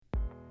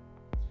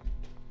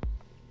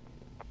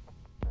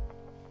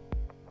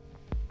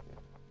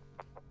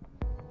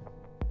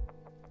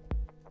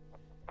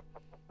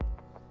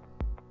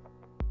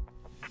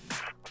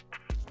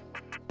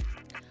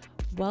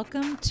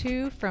Welcome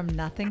to From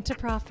Nothing to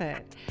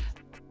Profit.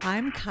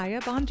 I'm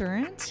Kaya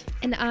Bondurant.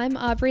 And I'm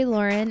Aubrey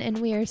Lauren, and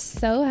we are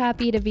so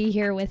happy to be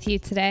here with you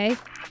today.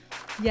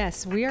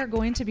 Yes, we are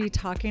going to be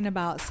talking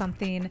about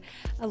something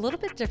a little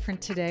bit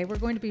different today. We're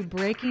going to be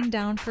breaking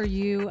down for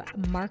you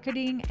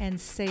marketing and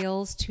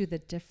sales to the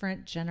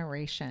different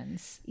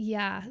generations.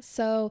 Yeah,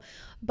 so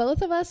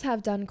both of us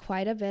have done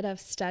quite a bit of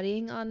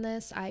studying on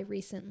this. I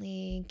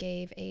recently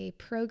gave a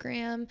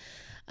program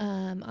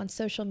on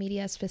social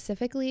media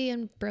specifically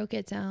and broke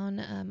it down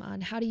on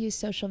how to use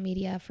social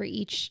media for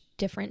each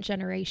different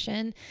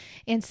generation.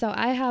 And so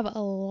I have a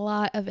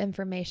lot of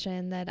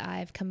information that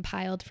I've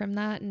compiled from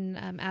that,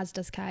 and as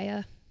does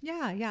Kaya.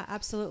 Yeah,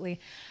 absolutely.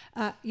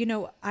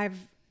 I've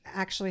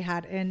actually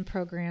had in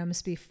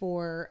programs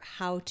before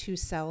how to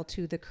sell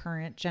to the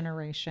current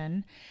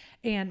generation.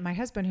 And my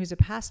husband, who's a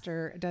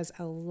pastor, does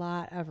a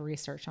lot of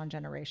research on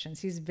generations.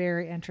 He's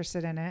very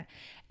interested in it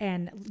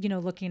and,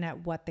 looking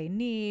at what they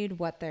need,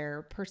 what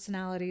their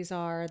personalities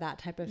are, that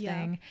type of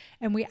thing.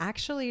 And we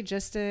actually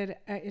just did,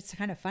 it's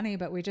kind of funny,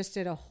 but we just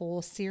did a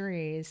whole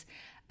series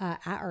at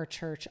our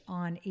church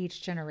on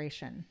each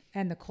generation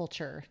and the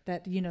culture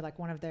that, like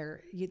one of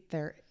their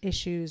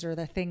issues or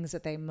the things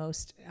that they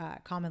most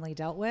commonly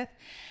dealt with.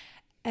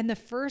 And the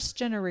first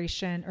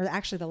generation, or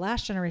actually the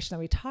last generation that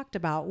we talked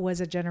about, was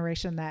a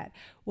generation that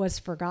was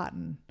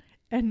forgotten.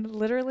 And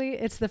literally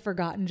it's the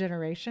forgotten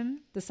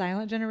generation, the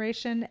silent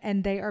generation.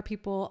 And they are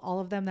people, all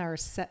of them that are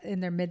set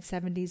in their mid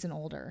 70s and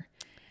older.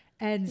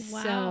 And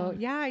Wow.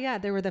 so,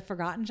 they were the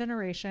forgotten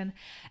generation,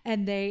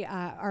 and they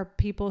are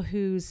people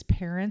whose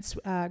parents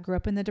grew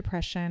up in the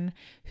Depression,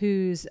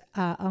 whose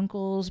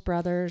uncles,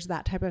 brothers,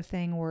 that type of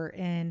thing were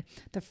in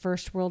the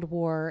First World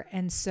War.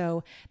 And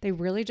so they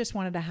really just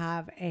wanted to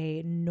have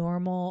they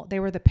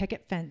were the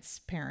picket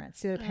fence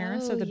parents, the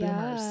parents of the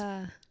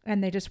boomers.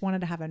 And they just wanted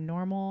to have a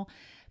normal,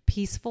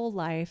 peaceful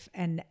life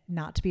and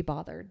not to be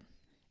bothered.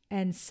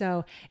 And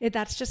so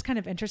that's just kind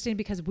of interesting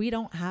because we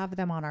don't have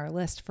them on our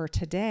list for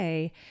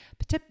today,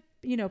 but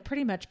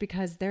pretty much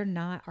because they're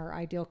not our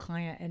ideal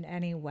client in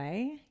any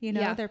way.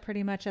 They're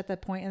pretty much at the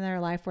point in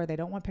their life where they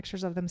don't want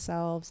pictures of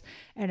themselves.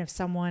 And if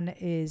someone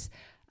is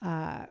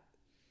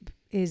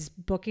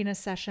booking a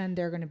session,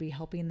 they're going to be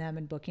helping them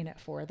and booking it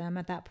for them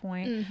at that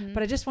point. Mm-hmm.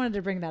 But I just wanted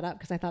to bring that up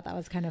because I thought that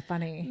was kind of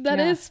funny. That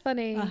is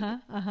funny.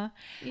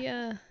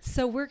 Yeah.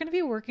 So we're going to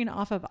be working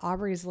off of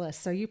Aubrey's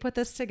list. So you put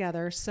this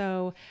together.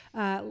 So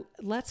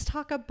let's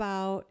talk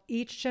about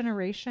each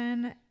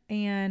generation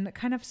and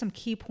kind of some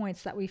key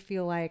points that we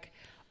feel like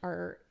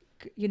are,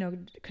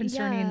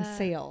 concerning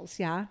sales.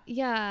 Yeah.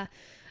 Yeah.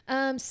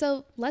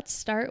 So let's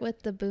start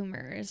with the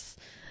boomers.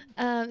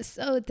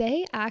 So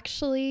they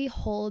actually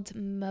hold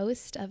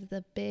most of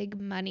the big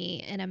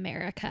money in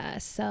America.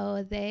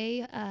 So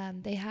they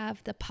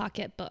have the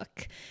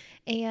pocketbook,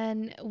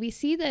 and we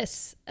see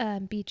this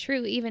be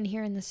true even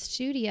here in the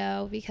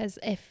studio, because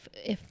if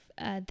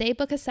they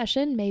book a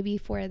session maybe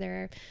for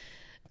their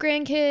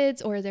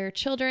grandkids or their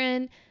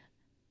children,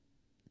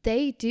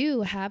 they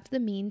do have the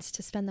means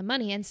to spend the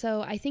money. And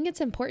so I think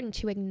it's important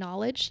to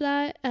acknowledge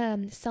that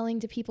selling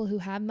to people who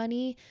have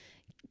money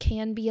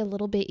can be a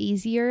little bit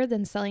easier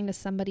than selling to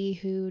somebody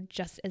who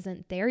just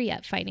isn't there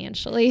yet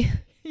financially.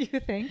 You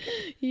think?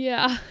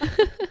 Yeah.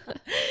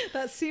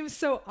 That seems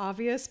so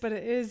obvious, but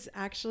it is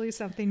actually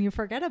something you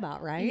forget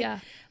about, right? Yeah.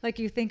 Like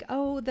you think,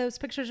 oh, those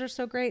pictures are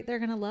so great, they're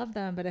going to love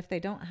them. But if they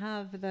don't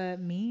have the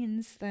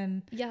means,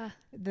 then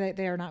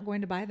they are not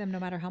going to buy them no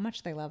matter how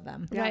much they love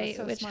them. Right.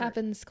 So which smart.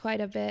 happens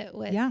quite a bit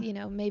with,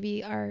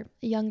 maybe our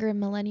younger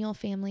millennial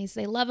families.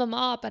 They love them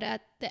all, but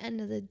at the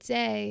end of the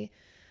day,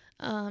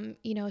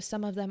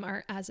 some of them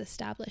aren't as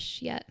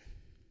established yet.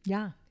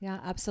 Yeah,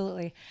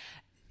 absolutely.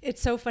 It's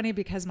so funny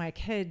because my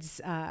kids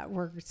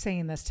were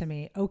saying this to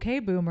me, okay,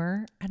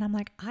 boomer. And I'm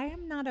like, I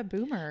am not a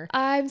boomer.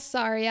 I'm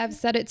sorry. I've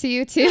said it to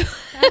you too.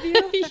 Have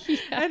you? Yeah.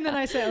 And then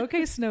I say,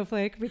 okay,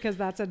 snowflake, because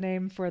that's a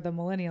name for the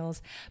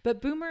millennials.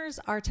 But boomers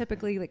are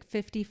typically like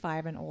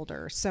 55 and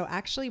older. So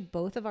actually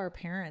both of our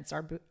parents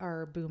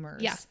are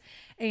boomers. Yeah.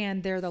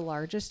 And they're the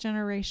largest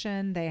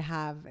generation. They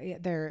have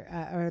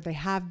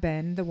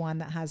been the one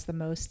that has the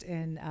most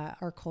in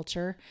our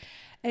culture.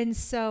 And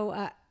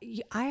so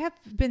I have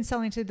been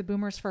selling to the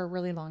boomers for a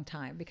really long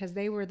time because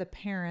they were the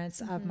parents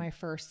of my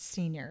first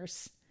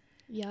seniors.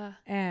 Yeah.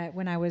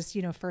 When I was,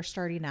 first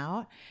starting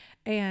out.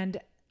 And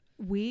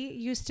we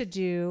used to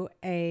do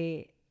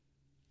a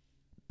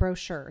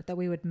brochure that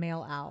we would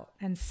mail out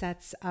and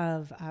sets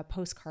of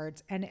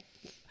postcards. And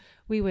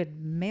we would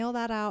mail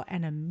that out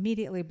and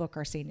immediately book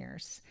our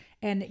seniors.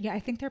 And I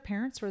think their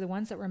parents were the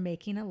ones that were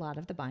making a lot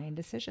of the buying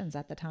decisions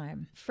at the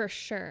time. For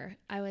sure.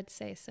 I would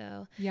say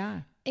so.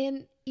 Yeah.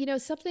 And,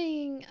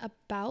 something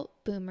about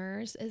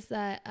boomers is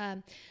that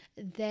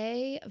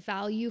they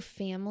value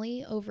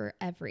family over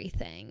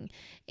everything.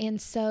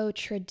 And so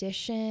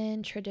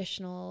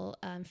traditional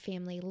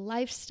family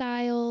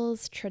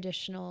lifestyles,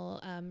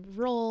 traditional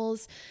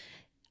roles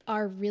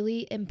are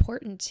really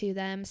important to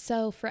them.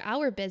 So for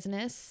our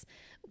business,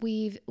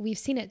 we've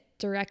seen it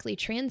directly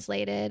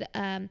translated.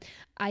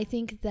 I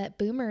think that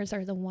boomers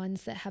are the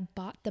ones that have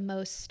bought the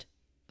most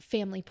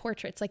family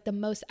portraits, like the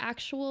most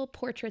actual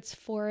portraits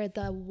for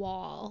the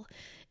wall,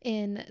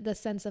 in the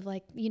sense of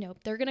like, you know,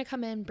 they're going to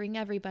come in, bring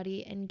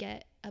everybody and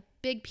get a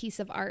big piece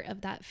of art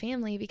of that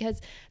family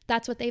because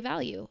that's what they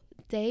value.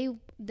 They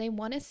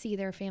want to see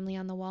their family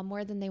on the wall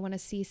more than they want to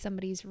see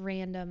somebody's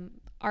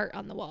random art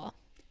on the wall.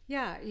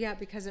 Yeah,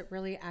 because it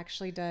really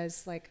actually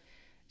does like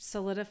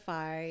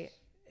solidify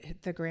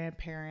the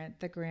grandparent,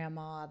 the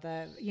grandma,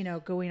 the, you know,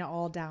 going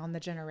all down the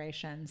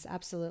generations.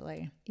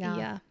 Absolutely.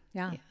 Yeah.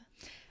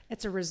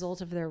 It's a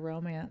result of their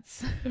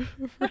romance.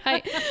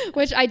 Right.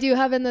 Which I do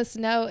have in this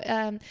note.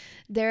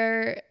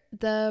 They're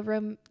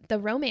the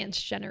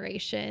romance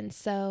generation.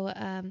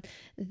 So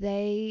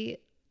they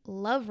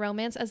love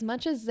romance as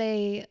much as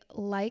they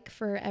like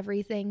for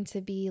everything to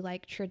be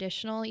like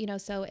traditional, you know.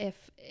 So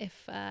if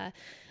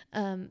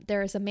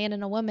there's a man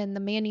and a woman, the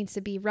man needs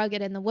to be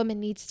rugged and the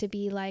woman needs to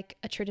be like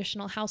a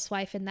traditional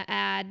housewife in the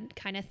ad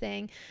kind of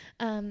thing.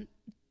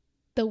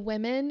 The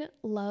women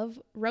love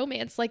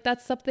romance. Like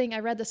that's something, I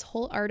read this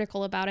whole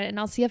article about it, and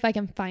I'll see if I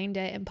can find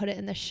it and put it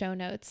in the show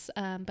notes.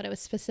 But it was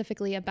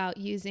specifically about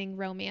using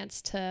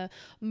romance to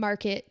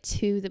market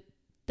to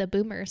the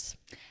boomers.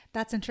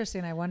 That's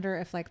interesting. I wonder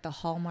if like the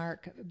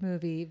Hallmark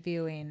movie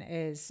viewing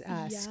is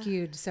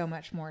skewed so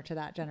much more to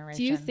that generation.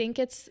 Do you think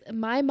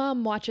my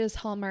mom watches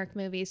Hallmark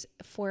movies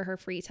for her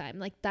free time.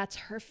 Like that's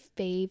her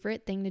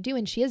favorite thing to do.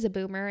 And she is a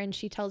boomer and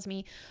she tells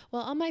me,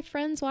 well, all my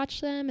friends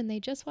watch them and they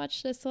just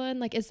watched this one.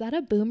 Like, is that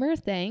a boomer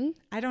thing?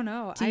 I don't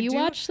know. Do you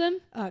watch them?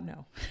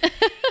 No,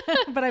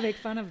 but I make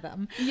fun of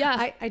them.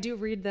 Yeah. I do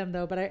read them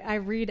though, but I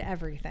read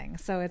everything.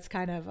 So it's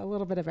kind of a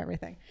little bit of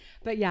everything,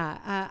 but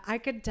yeah, I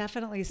could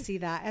definitely see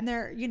that. And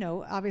they're, you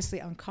know, obviously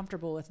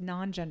uncomfortable with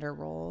non-gender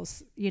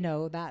roles, you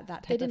know, that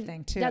type of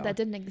thing too. Yeah, that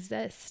didn't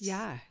exist.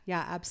 Yeah,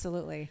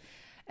 absolutely.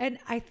 And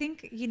I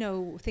think, you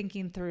know,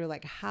 thinking through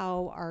like,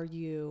 how are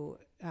you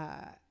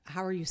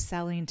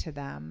selling to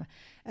them,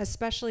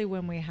 especially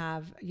when we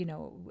have, you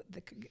know,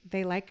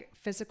 they like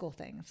physical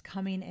things,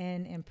 coming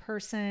in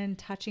person,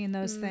 touching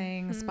those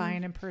things,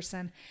 buying in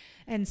person.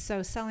 And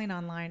so selling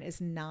online is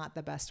not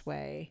the best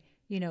way,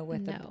 you know,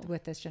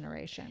 with this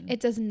generation. It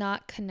does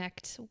not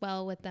connect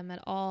well with them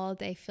at all.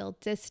 They feel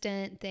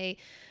distant. They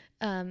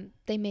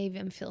may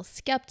even feel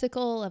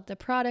skeptical of the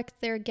product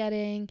they're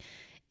getting.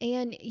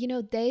 And, you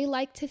know, they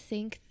like to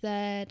think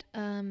that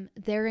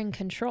they're in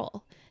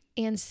control.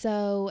 And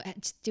so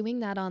doing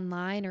that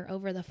online or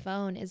over the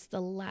phone is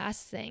the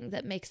last thing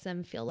that makes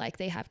them feel like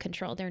they have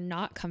control. They're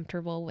not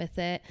comfortable with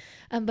it.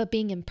 But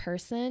being in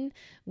person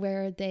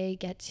where they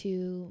get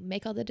to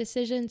make all the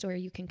decisions, or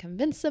you can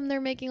convince them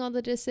they're making all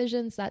the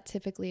decisions, that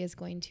typically is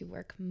going to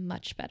work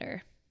much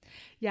better.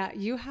 Yeah,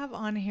 you have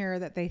on here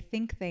that they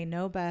think they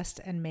know best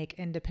and make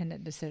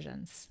independent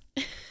decisions.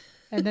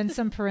 And then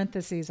some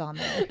parentheses on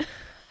there.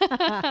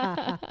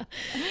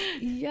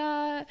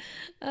 Yeah.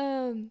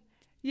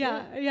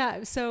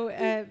 Yeah. So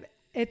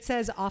it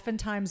says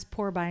oftentimes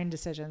poor buying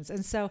decisions.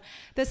 And so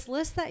this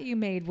list that you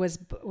made was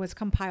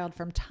compiled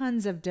from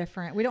tons of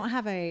different, we don't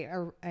have a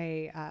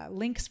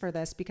links for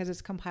this because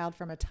it's compiled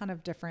from a ton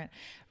of different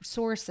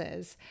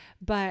sources,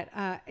 but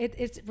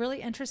it's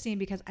really interesting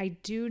because I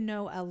do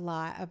know a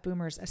lot of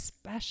boomers,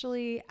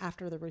 especially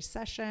after the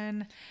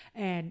recession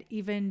and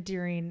even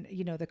during,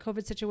 you know, the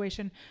COVID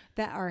situation,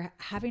 that are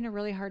having a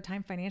really hard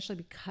time financially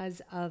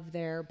because of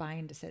their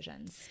buying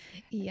decisions.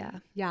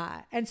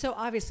 Yeah. And so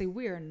obviously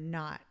we are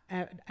not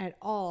at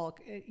all,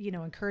 you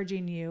know,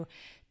 encouraging you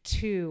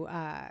to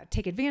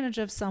take advantage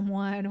of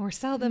someone or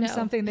sell them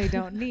something they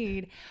don't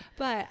need.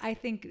 But I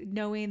think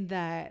knowing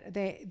that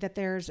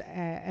there's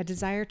a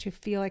desire to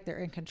feel like they're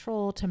in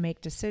control, to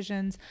make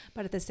decisions,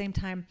 but at the same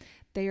time,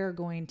 they are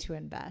going to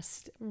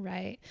invest.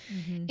 Right.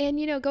 Mm-hmm. And,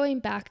 you know, going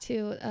back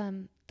to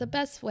the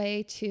best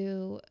way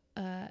to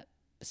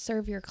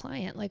serve your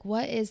client, like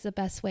what is the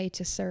best way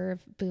to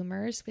serve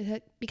boomers?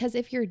 Because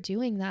if you're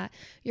doing that,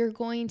 you're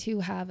going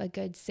to have a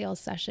good sales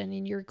session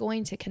and you're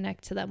going to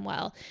connect to them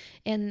well.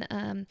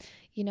 And,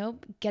 you know,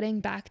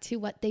 getting back to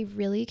what they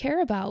really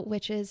care about,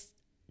 which is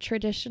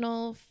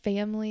traditional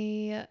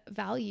family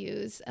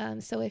values.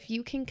 So if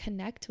you can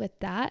connect with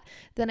that,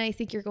 then I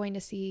think you're going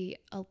to see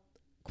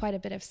quite a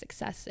bit of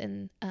success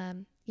in,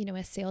 you know,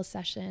 a sales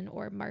session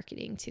or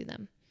marketing to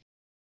them.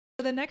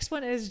 The next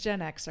one is Gen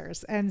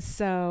Xers. And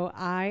so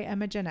I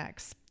am a Gen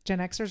X. Gen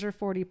Xers are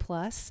 40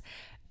 plus,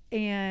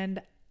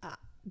 and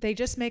they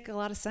just make a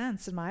lot of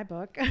sense in my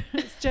book.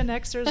 Gen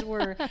Xers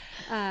were,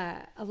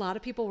 a lot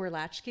of people were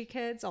latchkey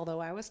kids,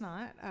 although I was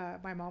not.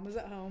 My mom was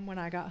at home when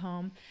I got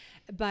home,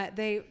 but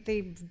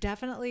they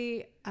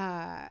definitely,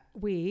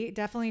 we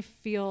definitely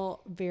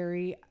feel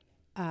very,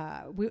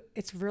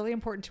 it's really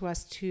important to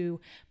us to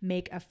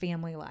make a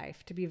family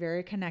life, to be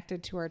very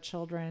connected to our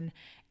children.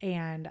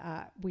 And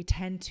we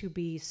tend to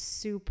be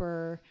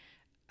super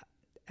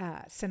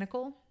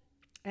cynical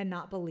and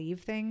not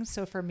believe things.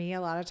 So for me,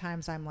 a lot of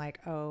times I'm like,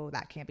 oh,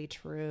 that can't be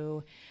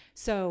true.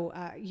 So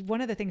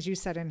one of the things you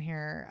said in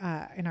here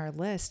in our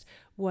list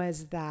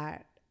was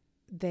that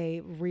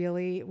the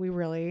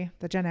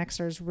Gen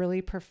Xers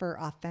really prefer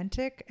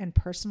authentic and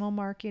personal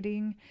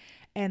marketing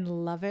and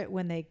love it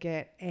when they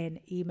get an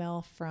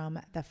email from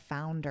the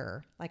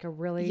founder, like a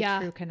really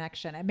true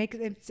connection.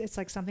 It's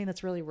like something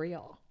that's really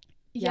real.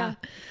 Yeah,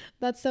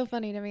 that's so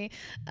funny to me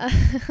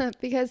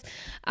because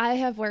I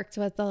have worked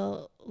with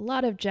a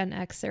lot of Gen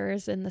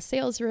Xers in the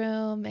sales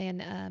room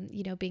and,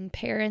 being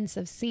parents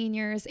of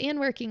seniors and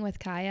working with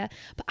Kaya.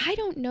 But I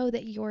don't know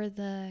that you're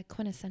the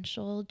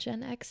quintessential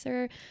Gen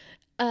Xer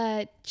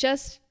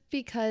just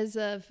because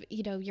of,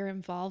 your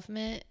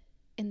involvement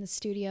in the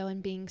studio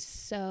and being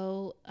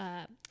so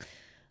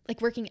like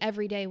working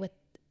every day with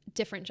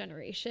different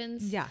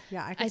generations. Yeah,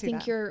 I can see think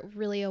that. You're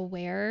really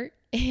aware.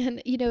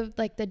 And,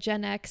 like the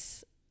Gen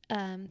X,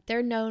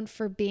 they're known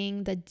for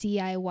being the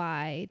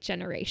DIY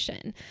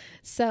generation.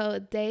 So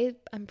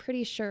I'm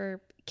pretty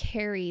sure,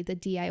 carry the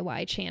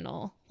DIY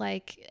channel.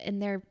 Like, and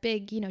they're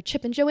big,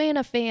 Chip and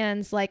Joanna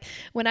fans. Like,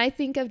 when I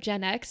think of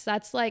Gen X,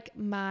 that's like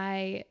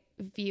my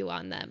view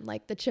on them,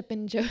 like the Chip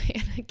and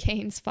Joanna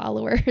Gaines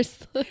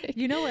followers.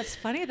 You know what's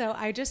funny though?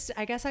 I guess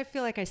I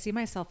feel like I see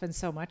myself in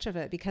so much of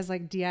it because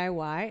like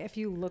DIY, if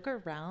you look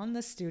around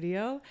the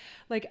studio,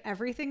 like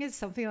everything is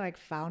something like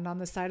found on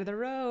the side of the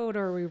road,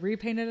 or we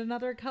repainted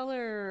another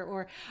color,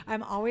 or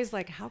I'm always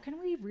like, how can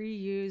we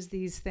reuse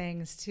these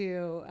things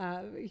to,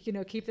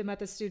 keep them at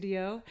the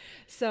studio?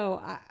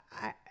 So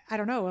I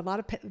don't know. A lot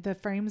of the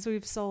frames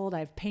we've sold,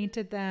 I've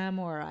painted them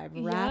or I've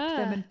wrapped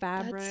them in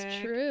fabric.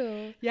 That's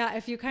true. Yeah.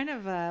 If you kind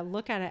of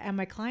look at it, and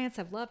my clients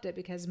have loved it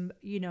because,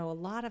 a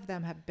lot of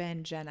them have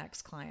been Gen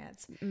X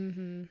clients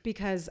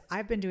because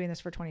I've been doing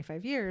this for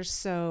 25 years.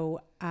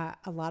 So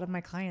a lot of my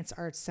clients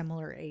are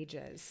similar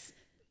ages.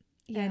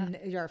 Yeah.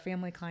 And our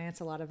family clients,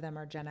 a lot of them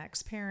are Gen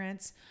X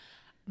parents.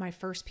 My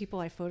first people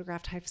I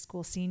photographed, high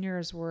school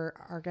seniors,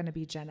 are going to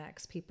be Gen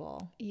X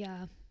people.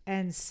 Yeah.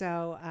 And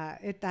so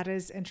that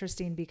is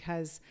interesting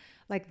because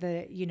like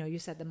you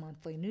said, the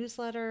monthly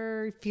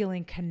newsletter,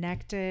 feeling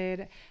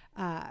connected,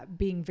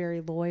 being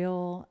very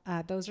loyal.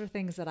 Those are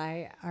things that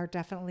are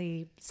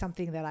definitely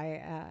something that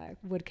I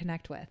would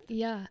connect with.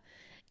 Yeah.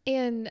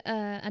 And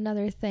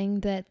another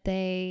thing that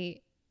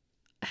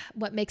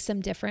what makes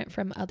them different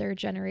from other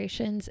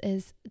generations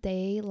is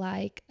they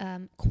like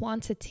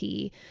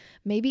quantity,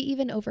 maybe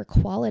even over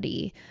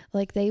quality.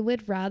 Like they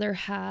would rather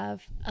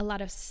have a lot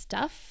of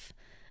stuff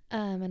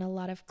and a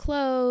lot of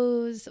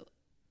clothes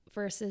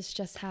versus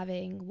just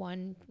having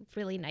one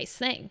really nice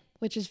thing,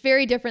 which is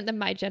very different than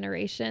my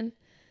generation.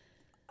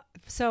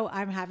 So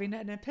I'm having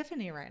an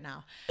epiphany right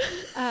now.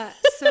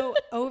 So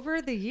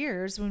over the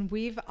years, when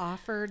we've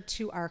offered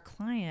to our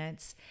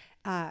clients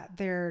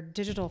their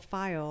digital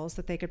files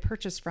that they could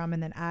purchase from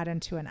and then add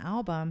into an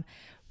album,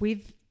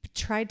 we've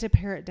tried to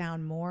pare it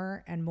down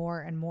more and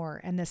more and more.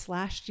 And this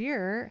last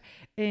year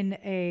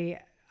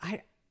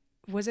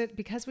was it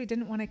because we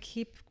didn't want to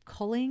keep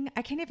culling?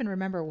 I can't even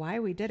remember why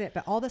we did it,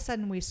 but all of a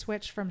sudden we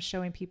switched from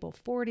showing people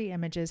 40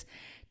 images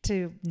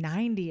to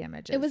 90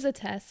 images. It was a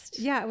test.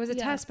 Yeah, it was a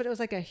test, but it was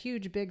like a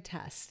huge, big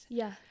test.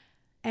 Yeah.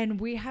 And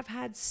we have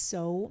had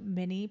so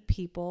many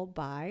people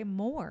buy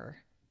more.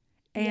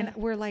 And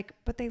we're like,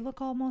 but they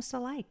look almost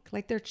alike.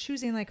 Like they're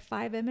choosing like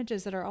 5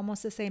 images that are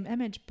almost the same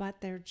image, but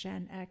they're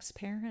Gen X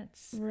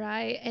parents.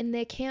 Right. And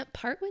they can't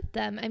part with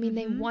them. I mean,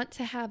 they want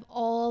to have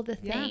all the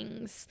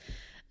things.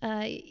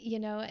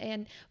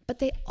 But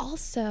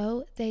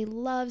they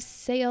love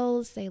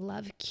sales. They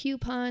love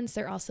coupons.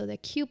 They're also the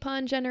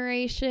coupon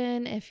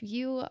generation. If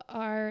you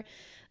are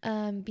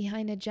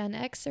behind a Gen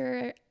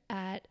Xer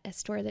at a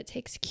store that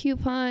takes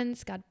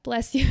coupons, God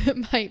bless you.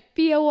 It might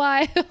be a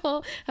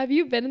while. Have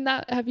you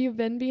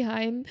been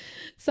behind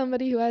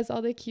somebody who has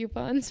all the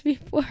coupons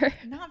before?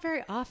 Not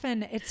very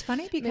often. It's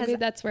funny because maybe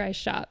that's where I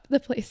shop, the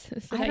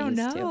places that I don't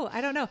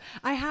know.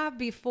 I have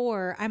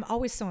before. I'm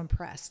always so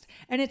impressed.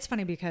 And it's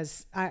funny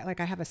because I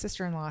have a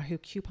sister-in-law who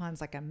coupons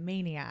like a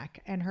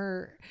maniac, and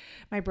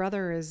my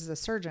brother is a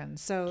surgeon.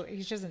 So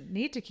he doesn't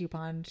need to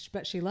coupon,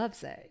 but she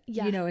loves it.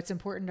 Yeah. It's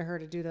important to her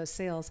to do those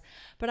sales.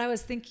 But I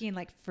was thinking,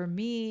 like, for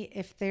me,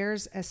 if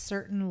there's a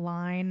certain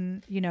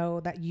line,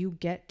 that you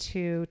get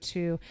to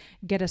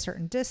get a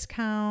certain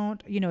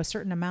discount, a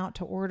certain amount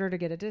to order to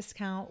get a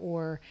discount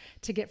or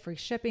to get free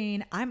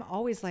shipping, I'm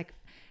always like,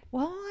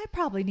 well, I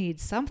probably need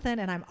something.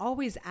 And I'm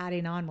always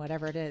adding on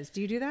whatever it is. Do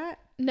you do that?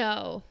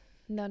 No.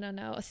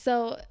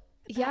 So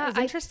yeah, it's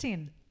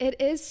interesting. It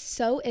is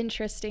so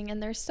interesting.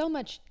 And there's so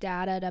much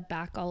data to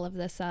back all of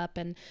this up.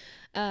 And,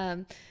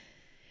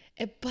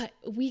 but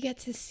we get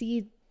to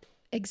see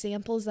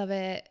examples of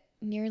it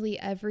nearly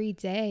every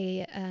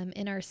day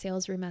in our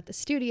sales room at the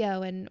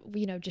studio, and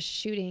just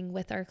shooting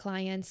with our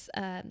clients.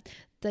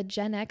 The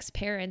Gen X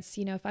parents,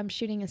 if I'm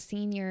shooting a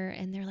senior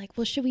and they're like,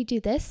 well, should we do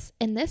this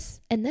and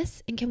this and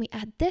this, and can we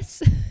add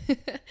this?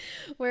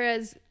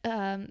 Whereas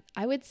I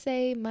would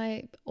say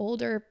my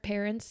older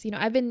parents,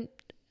 I've been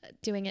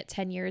doing it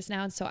 10 years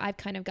now, and so I've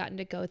kind of gotten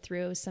to go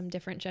through some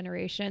different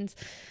generations.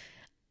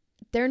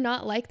 They're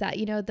not like that.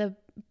 The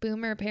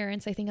boomer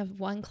parents, I think of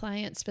one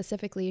client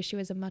specifically, she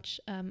was a much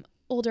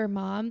older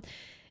mom,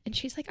 and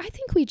she's like, I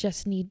think we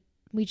just need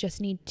we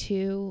just need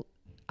 2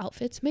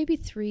 outfits, maybe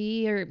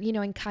 3, or,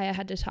 and Kaya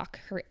had to talk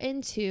her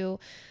into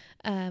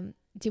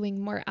doing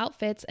more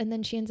outfits. And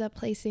then she ends up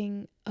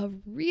placing a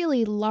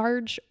really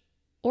large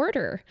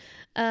order.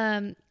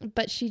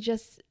 But she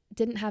just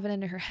didn't have it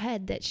in her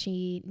head that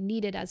she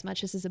needed as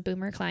much. This is a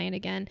boomer client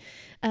again.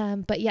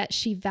 But yet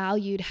she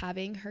valued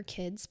having her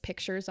kids'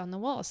 pictures on the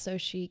wall. So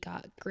she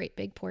got great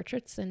big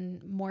portraits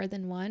and more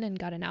than one, and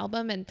got an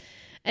album. And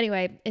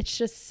anyway, it's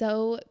just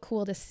so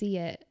cool to see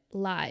it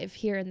live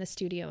here in the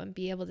studio and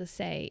be able to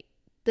say,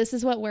 this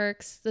is what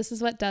works. This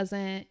is what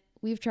doesn't.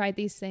 We've tried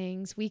these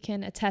things. We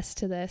can attest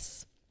to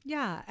this.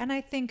 Yeah. And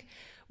I think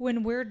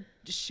when we're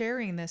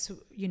sharing this,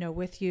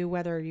 with you,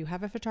 whether you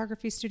have a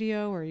photography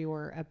studio or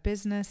you're a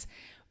business,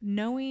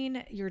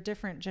 knowing your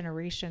different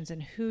generations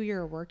and who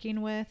you're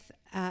working with,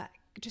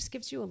 just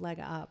gives you a leg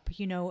up,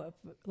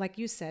 like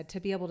you said, to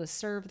be able to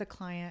serve the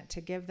client, to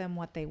give them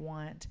what they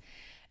want,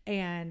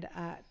 and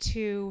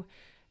to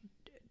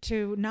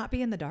not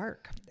be in the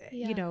dark,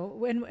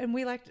 and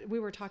we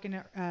were talking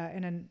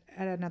at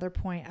another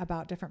point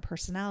about different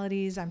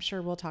personalities. I'm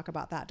sure we'll talk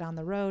about that down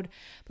the road,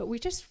 but we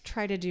just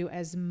try to do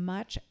as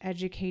much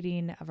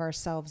educating of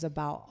ourselves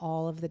about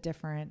all of the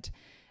different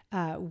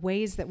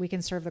ways that we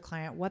can serve the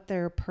client, what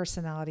their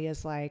personality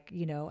is like,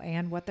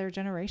 and what their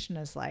generation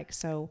is like.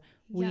 So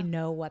we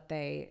know what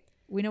they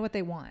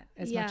want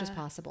as much as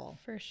possible.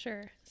 For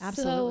sure.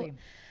 Absolutely. So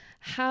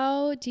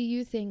how do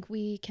you think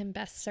we can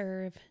best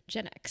serve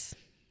Gen X?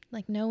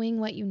 Like knowing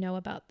what you know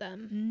about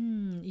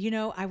them.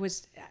 I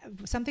was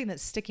something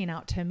that's sticking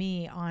out to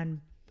me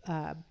on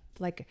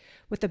like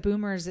with the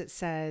boomers, it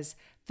says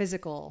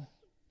physical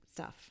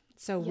stuff.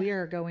 So we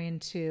are going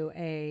to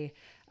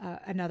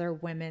another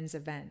women's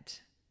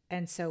event.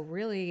 And so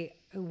really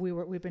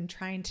we've been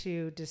trying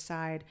to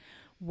decide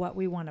what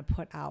we want to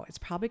put out. It's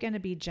probably going to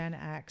be Gen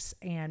X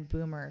and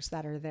boomers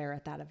that are there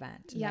at that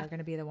event. And they're going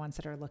to be the ones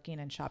that are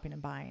looking and shopping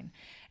and buying.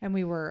 And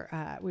we were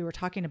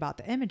talking about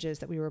the images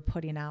that we were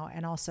putting out,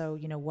 and also,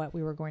 what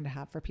we were going to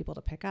have for people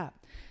to pick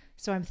up.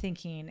 So I'm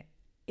thinking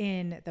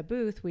in the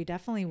booth, we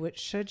definitely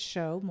should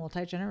show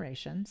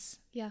multi-generations,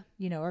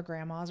 or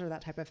grandmas or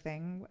that type of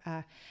thing.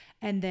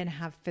 And then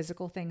have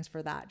physical things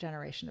for that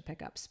generation to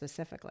pick up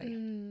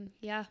specifically.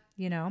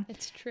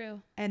 It's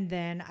true. And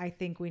then I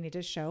think we need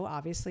to show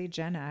obviously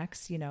Gen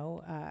X,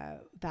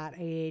 that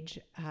age,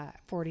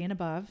 40 and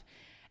above.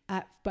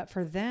 But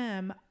for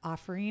them,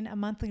 offering a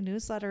monthly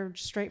newsletter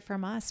straight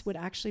from us would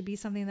actually be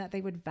something that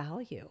they would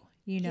value,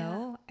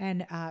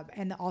 and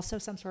also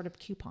some sort of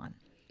coupon.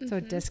 So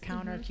a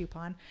discount or a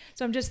coupon.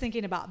 So I'm just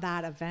thinking about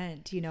that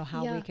event,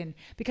 how we can,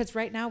 because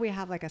right now we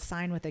have like a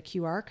sign with a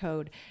QR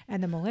code,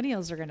 and the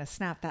millennials are going to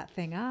snap that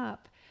thing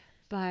up.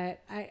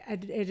 But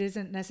it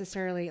isn't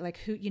necessarily like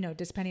who,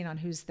 depending on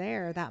who's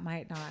there, that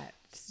might not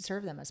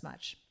serve them as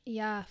much.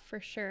 Yeah,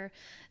 for sure.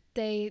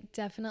 They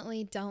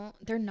definitely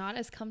they're not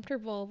as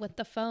comfortable with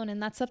the phone.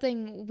 And that's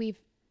something we've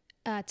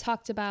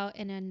talked about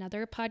in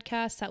another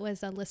podcast. That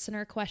was a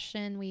listener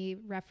question. We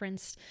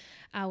referenced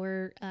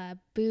our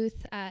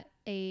booth at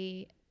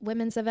a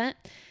women's event,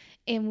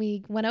 and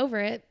we went over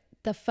it.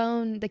 The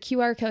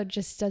QR code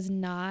just does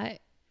not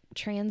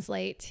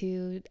translate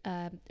to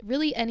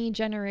really any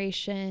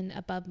generation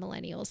above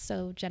millennials.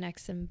 So Gen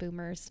X and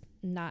boomers,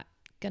 not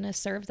going to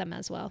serve them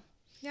as well.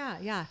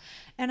 Yeah.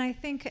 And I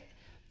think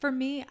for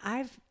me,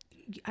 I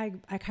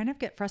kind of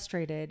get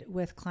frustrated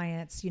with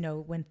clients,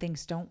 when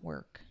things don't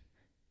work.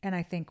 And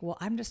I think, well,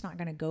 I'm just not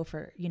going to go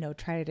for,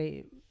 try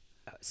to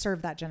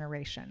serve that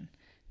generation.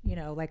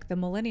 Like the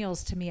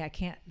millennials, to me,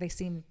 they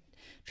seem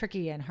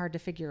tricky and hard to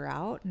figure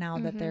out now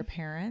that they're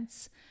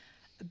parents.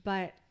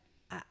 But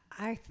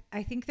I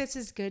think this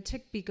is good to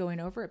be going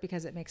over it,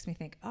 because it makes me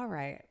think, all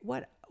right,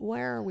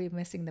 where are we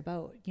missing the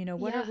boat?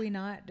 What are we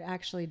not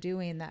actually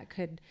doing that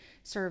could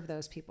serve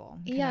those people?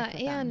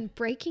 And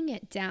breaking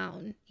it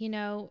down,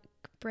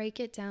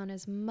 break it down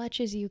as much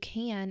as you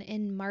can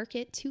and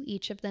market to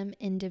each of them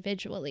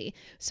individually.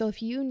 So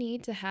if you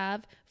need to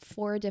have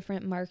 4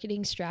 different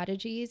marketing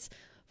strategies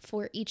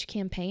for each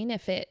campaign,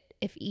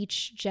 if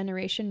each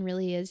generation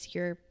really is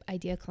your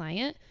ideal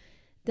client,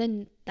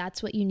 then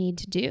that's what you need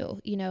to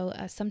do.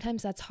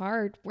 Sometimes that's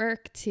hard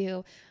work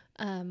to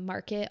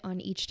market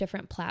on each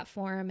different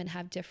platform and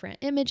have different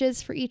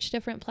images for each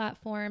different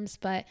platforms.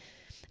 But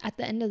at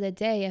the end of the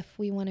day, if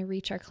we want to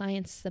reach our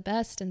clients the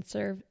best and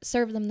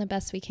serve them the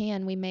best we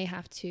can, we may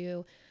have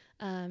to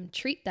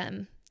treat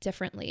them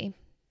differently.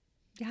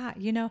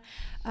 Yeah.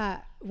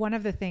 One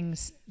of the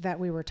things that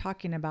we were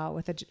talking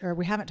about or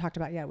we haven't talked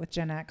about yet with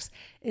Gen X,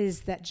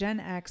 is that Gen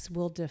X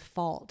will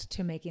default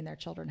to making their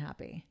children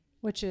happy,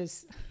 which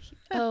is,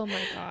 oh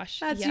my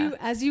gosh.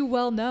 As you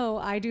well know,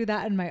 I do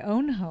that in my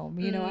own home.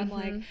 I'm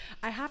like,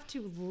 I have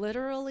to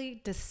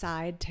literally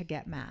decide to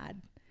get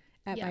mad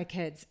at my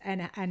kids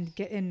and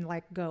get in,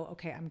 like, go,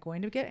 okay, I'm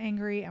going to get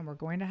angry and we're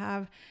going to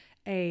have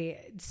a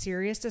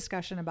serious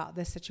discussion about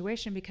this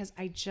situation, because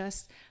I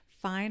just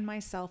find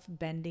myself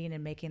bending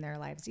and making their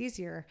lives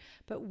easier.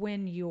 But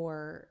when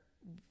you're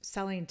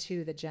selling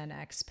to the Gen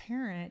X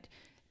parent,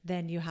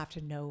 then you have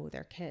to know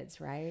their kids,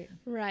 right?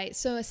 Right.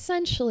 So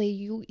essentially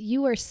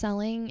you are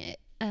selling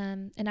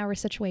in our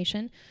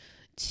situation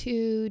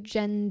to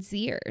Gen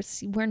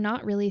Zers. We're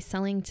not really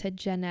selling to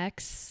Gen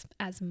X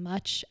as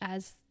much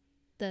as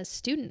the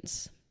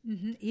students.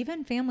 Mm-hmm.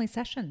 Even family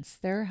sessions,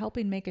 they're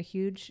helping make a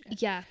huge.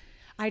 Yeah.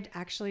 I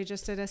actually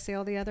just did a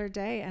sale the other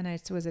day, and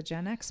it was a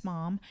Gen X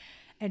mom,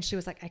 and she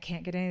was like, I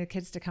can't get any of the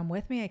kids to come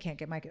with me. I can't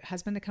get my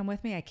husband to come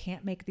with me. I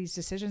can't make these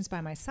decisions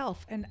by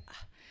myself. And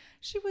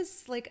she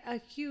was like a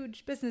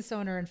huge business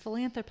owner and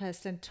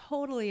philanthropist and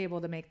totally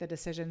able to make the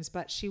decisions,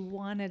 but she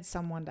wanted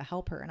someone to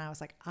help her. And I was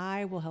like,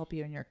 I will help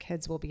you, and your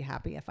kids will be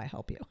happy if I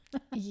help you.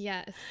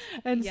 Yes.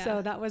 And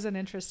so that was an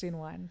interesting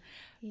one.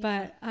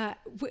 Yeah.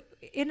 But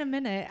in a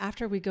minute,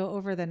 after we go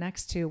over the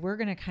next two, we're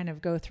going to kind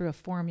of go through a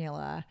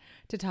formula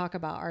to talk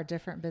about our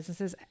different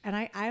businesses.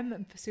 And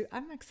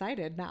I'm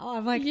excited now.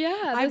 I'm like,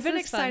 yeah, I've been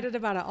excited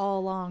about it all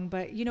along.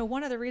 But, you know,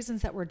 one of the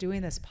reasons that we're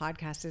doing this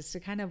podcast is to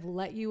kind of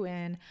let you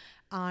in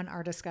on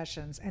our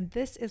discussions. And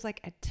this is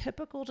like a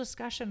typical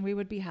discussion we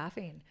would be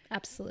having.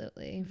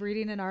 Absolutely.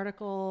 Reading an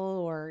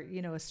article or,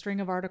 you know, a string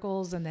of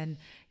articles, and then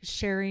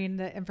sharing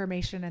the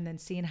information and then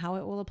seeing how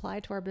it will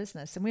apply to our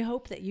business. And we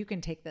hope that you can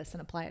take this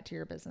and apply it to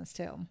your business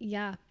too.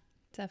 Yeah,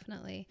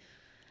 definitely.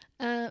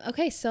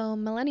 Okay, so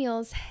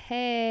millennials,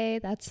 hey,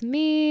 that's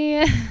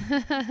me.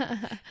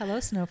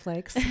 Hello,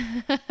 snowflakes.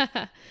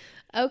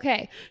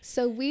 Okay,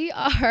 so we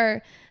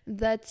are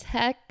the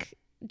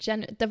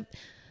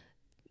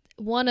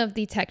one of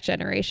the tech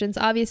generations.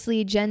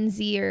 Obviously, Gen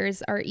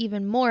Zers are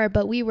even more,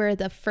 but we were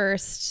the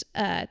first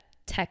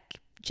tech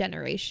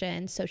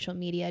generation, social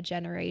media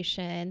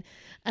generation.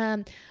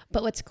 But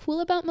what's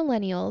cool about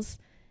millennials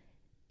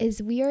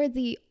is we are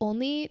the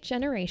only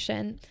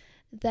generation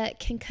that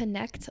can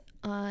connect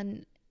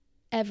on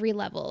every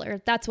level,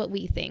 or that's what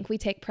we think. We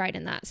take pride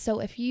in that. So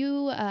if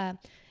you want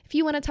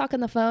to talk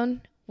on the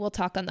phone, we'll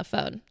talk on the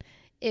phone.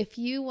 If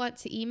you want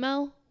to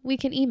email, we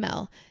can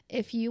email.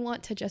 If you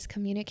want to just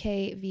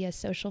communicate via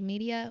social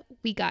media,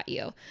 we got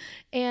you.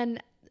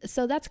 And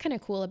so that's kind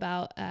of cool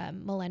about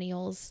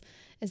millennials,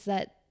 is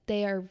that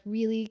they are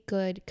really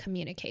good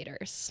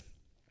communicators.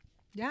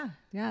 Yeah,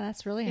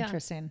 that's really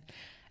interesting.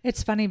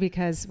 It's funny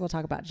because we'll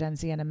talk about Gen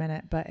Z in a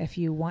minute, but if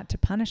you want to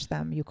punish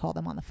them, you call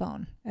them on the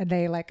phone and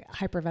they like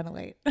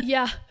hyperventilate.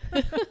 Yeah.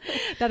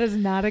 That is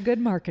not a good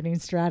marketing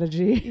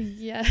strategy.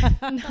 Yeah,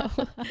 no.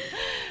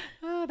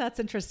 Oh,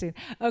 that's interesting.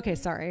 Okay,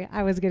 sorry.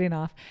 I was getting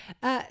off.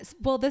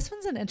 Well, this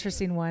one's an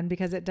interesting one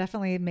because it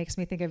definitely makes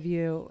me think of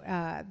you.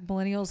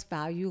 Millennials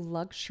value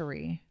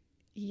luxury.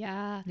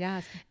 Yeah.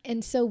 Yes.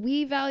 And so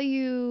we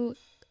value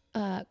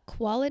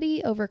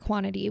quality over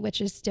quantity,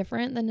 which is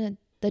different than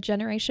the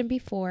generation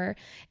before.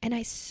 And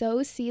I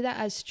so see that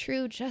as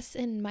true just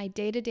in my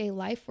day-to-day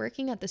life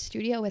working at the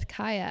studio with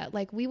Kaya.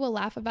 Like, we will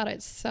laugh about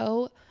it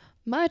so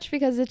much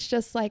because it's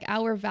just like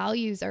our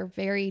values are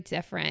very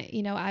different.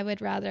 You know, I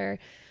would rather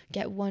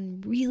get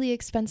one really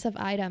expensive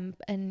item,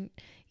 and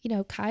you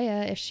know,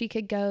 Kaya, if she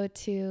could go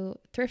to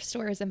thrift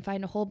stores and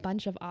find a whole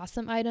bunch of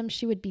awesome items,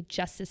 she would be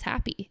just as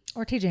happy.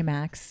 Or TJ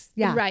Maxx.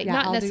 Yeah. Right. Yeah,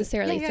 not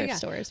necessarily thrift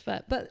stores,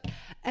 but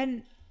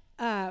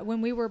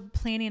when we were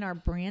planning our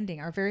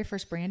branding, our very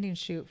first branding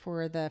shoot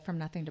for the From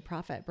Nothing to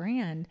Profit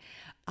brand,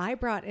 I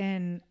brought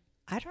in,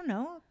 I don't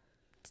know,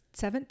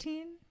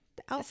 17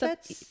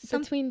 outfits.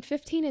 Between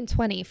 15 and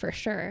 20 for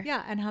sure.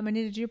 Yeah. And how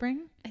many did you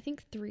bring? I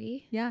think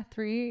 3. Yeah,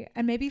 3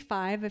 and maybe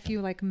 5 if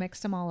you like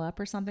mixed them all up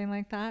or something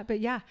like that. But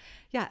yeah.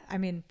 I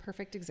mean,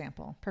 perfect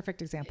example.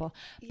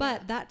 Yeah.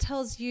 But that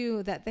tells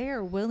you that they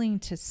are willing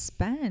to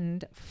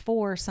spend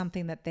for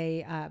something that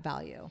they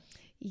value.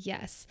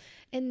 Yes.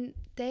 And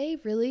they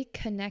really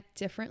connect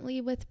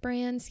differently with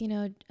brands. You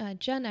know,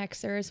 Gen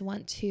Xers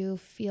want to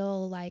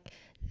feel like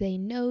they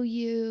know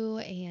you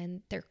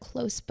and they're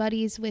close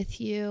buddies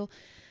with you.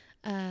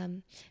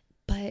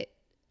 But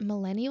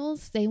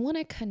millennials, they want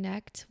to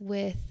connect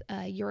with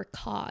your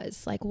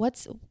cause. Like,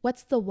 what's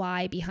the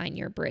why behind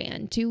your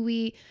brand? Do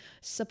we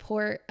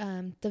support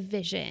the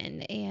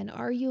vision? And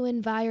are you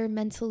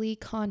environmentally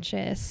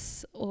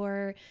conscious,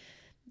 or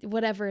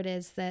whatever it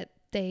is that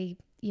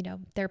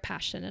they're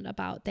passionate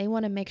about? They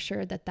want to make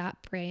sure that that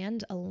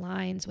brand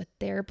aligns with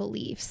their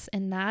beliefs,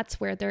 and that's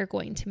where they're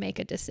going to make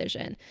a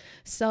decision.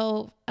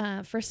 So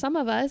for some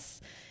of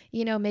us,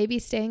 you know, maybe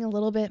staying a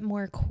little bit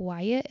more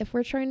quiet if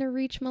we're trying to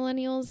reach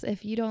millennials.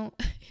 If you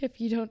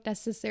don't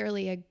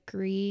necessarily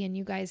agree and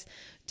you guys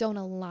don't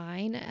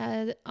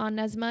align on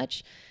as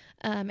much,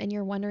 and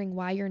you're wondering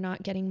why you're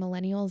not getting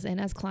millennials in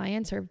as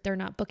clients, or they're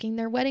not booking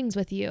their weddings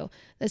with you,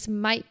 this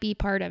might be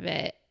part of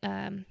it.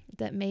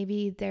 That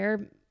maybe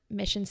their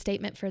mission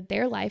statement for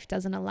their life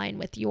doesn't align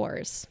with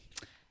yours.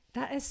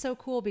 That is so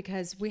cool,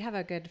 because we have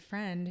a good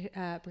friend,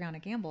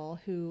 Brianna Gamble,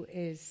 who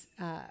is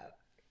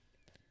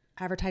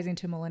advertising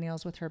to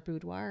millennials with her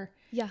boudoir.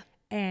 Yeah.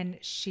 And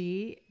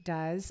she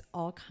does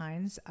all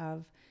kinds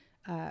of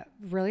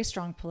really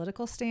strong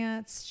political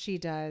stance. She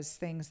does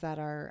things that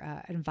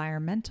are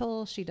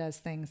environmental. She does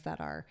things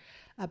that are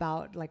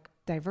about like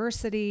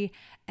diversity.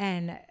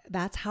 And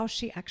that's how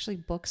she actually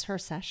books her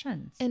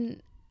sessions.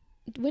 And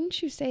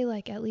wouldn't you say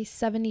like at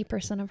least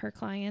 70% of her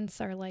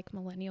clients are like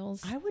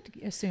millennials? I would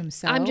assume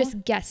so. I'm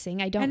just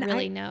guessing. I don't And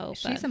really know.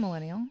 She's a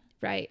millennial.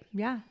 Right.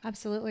 Yeah,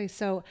 absolutely.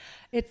 So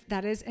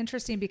that is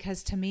interesting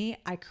because to me,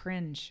 I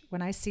cringe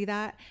when I see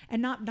that,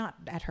 and not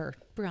at her.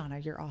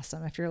 Brianna, you're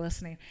awesome if you're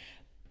listening.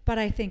 But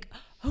I think,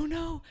 oh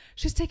no,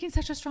 she's taking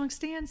such a strong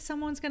stance.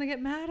 Someone's going to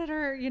get mad at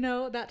her,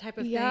 that type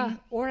of thing.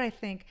 Or I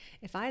think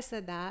if I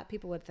said that,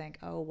 people would think,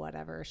 oh,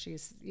 whatever.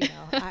 She's,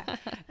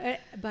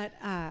 but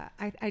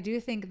I do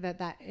think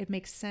that it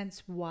makes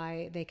sense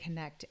why they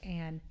connect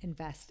and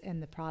invest in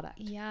the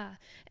product. Yeah.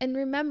 And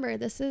remember,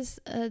 this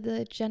is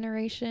the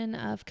generation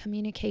of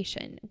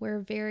communication. We're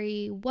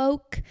very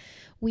woke.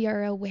 We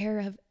are aware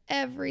of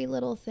every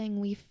little thing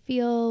we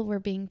feel. We're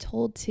being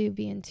told to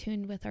be in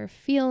tune with our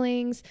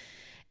feelings.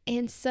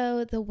 And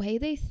so the way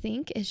they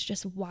think is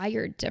just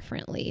wired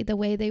differently. The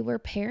way they were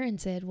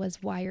parented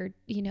was wired,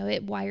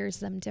 it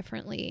wires them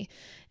differently.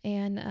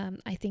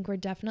 And I think we're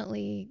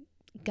definitely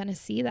going to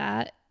see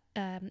that.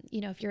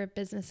 If you're a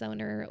business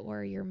owner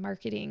or you're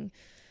marketing,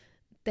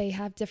 they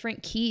have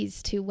different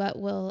keys to what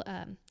will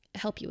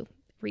help you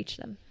reach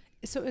them.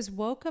 So is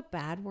woke a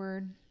bad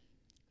word?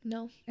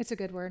 No. It's a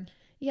good word.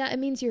 Yeah, it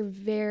means you're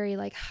very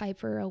like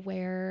hyper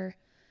aware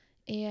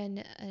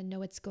and know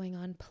what's going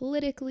on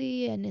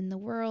politically and in the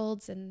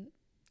world. And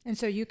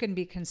so you can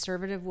be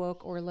conservative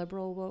woke or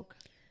liberal woke,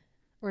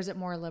 or is it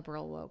more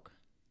liberal woke?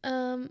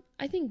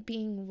 I think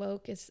being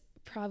woke is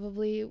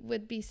probably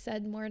would be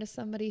said more to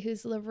somebody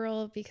who's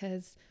liberal,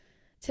 because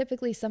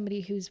typically somebody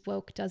who's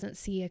woke doesn't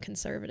see a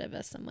conservative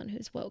as someone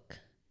who's woke.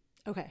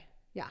 Okay.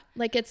 Yeah.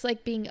 Like it's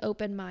like being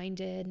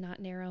open-minded, not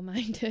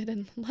narrow-minded.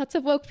 And lots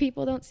of woke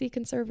people don't see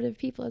conservative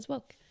people as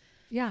woke.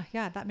 Yeah,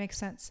 that makes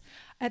sense.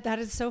 That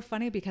is so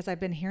funny because I've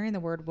been hearing the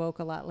word woke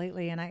a lot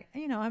lately, and I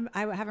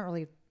haven't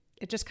really.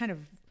 It just kind of,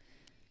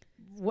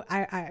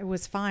 I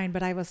was fine,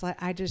 but I was like,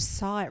 I just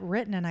saw it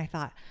written, and I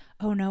thought,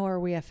 oh no, are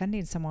we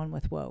offending someone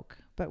with woke?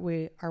 But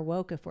we are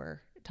woke if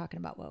we're talking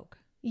about woke.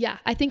 Yeah,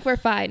 I think we're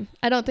fine.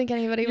 I don't think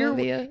anybody will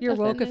be. You're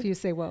woke if you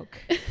say woke.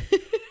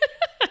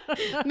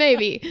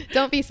 Maybe.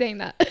 Don't be saying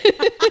that.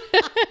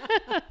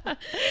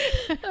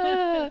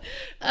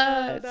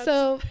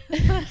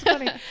 That's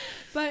funny.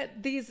 But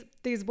these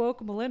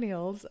woke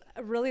millennials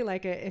really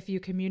like it if you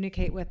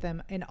communicate with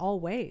them in all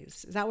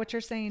ways. Is that what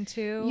you're saying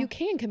too? You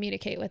can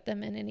communicate with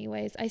them in any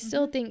ways. I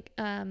still think,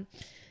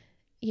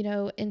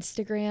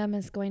 Instagram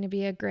is going to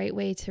be a great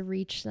way to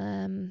reach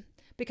them.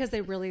 Because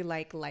they really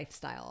like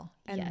lifestyle,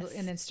 and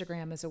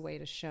Instagram is a way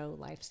to show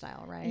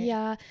lifestyle, right?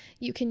 Yeah.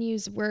 You can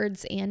use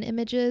words and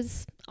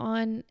images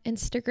on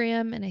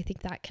Instagram, and I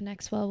think that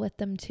connects well with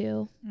them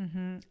too.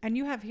 Mm-hmm. And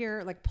you have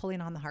here like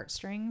pulling on the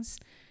heartstrings.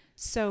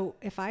 So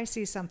if I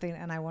see something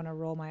and I want to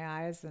roll my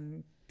eyes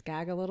and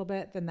gag a little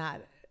bit, then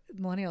that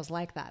millennials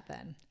like that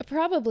then.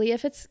 Probably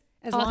if it's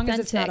as authentic. Long as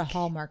it's not a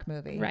Hallmark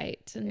movie.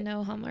 Right.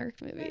 No Hallmark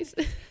movies.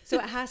 So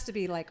it has to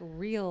be like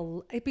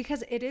real,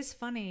 because it is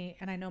funny.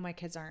 And I know my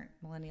kids aren't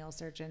millennials,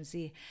 they're Gen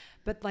Z,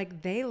 but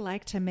like they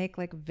like to make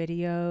like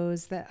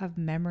videos of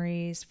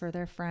memories for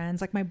their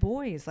friends. Like my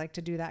boys like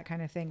to do that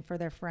kind of thing for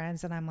their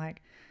friends. And I'm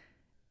like,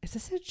 is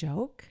this a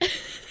joke?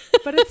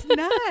 But it's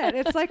not.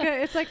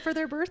 It's like for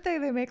their birthday,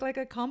 they make like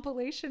a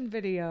compilation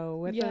video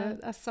with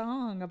a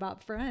song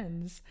about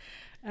friends.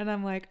 And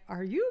I'm like,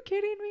 are you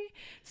kidding me?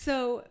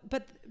 So,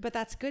 but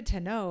that's good to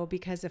know,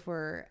 because if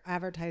we're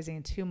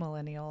advertising to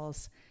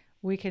millennials,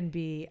 we can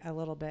be a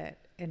little bit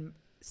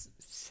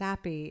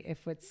sappy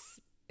if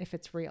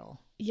it's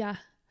real. Yeah.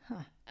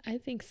 Huh. I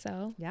think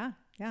so. Yeah.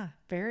 Yeah.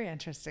 Very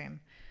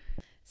interesting.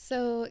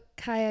 So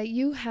Kaya,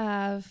 you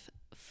have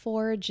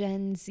 4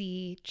 Gen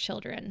Z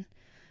children.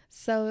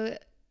 So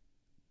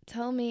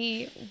tell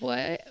me,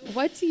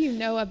 what do you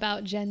know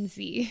about Gen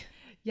Z?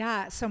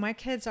 Yeah. So my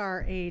kids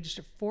are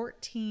aged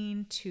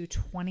 14 to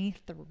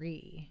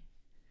 23.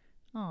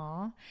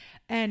 Aw.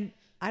 And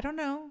I don't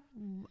know.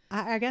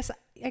 I guess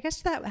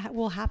that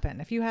will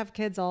happen. If you have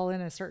kids all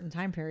in a certain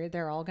time period,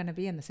 they're all going to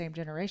be in the same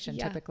generation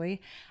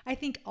typically. I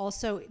think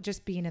also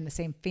just being in the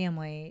same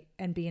family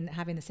and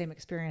having the same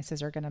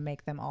experiences are going to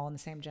make them all in the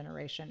same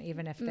generation,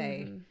 even if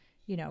they,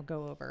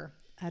 go over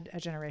a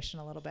generation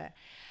a little bit.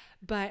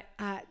 But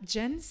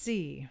Gen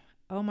Z,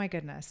 oh my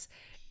goodness.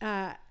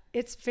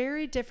 It's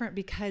very different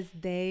because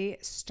they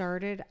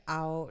started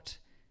out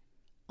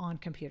on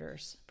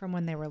computers from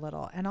when they were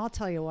little. And I'll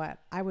tell you what,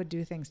 I would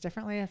do things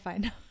differently if I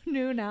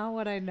knew now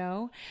what I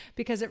know,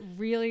 because it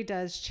really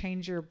does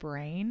change your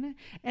brain.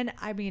 And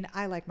I mean,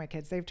 I like my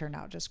kids, they've turned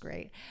out just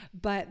great,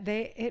 but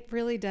it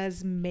really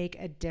does make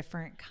a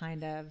different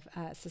kind of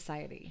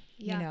society.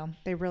 Yeah.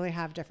 They really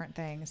have different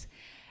things.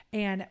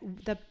 And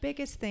the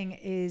biggest thing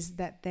is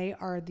that they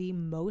are the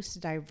most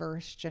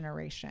diverse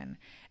generation.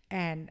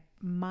 And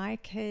my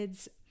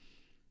kids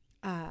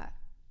have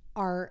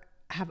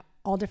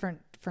all different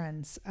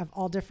friends of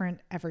all different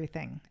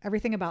everything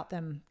about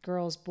them,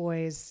 girls,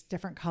 boys,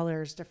 different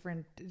colors,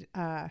 different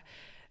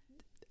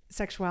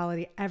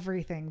sexuality,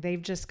 everything.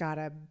 They've just got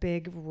a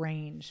big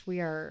range. We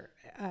are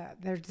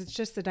there's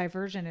just the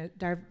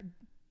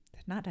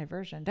not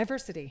diversion,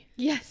 diversity.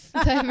 Yes,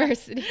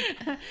 diversity.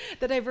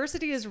 The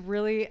diversity is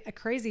really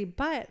crazy.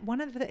 But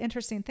one of the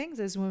interesting things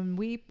is when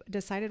we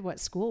decided what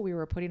school we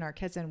were putting our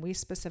kids in, we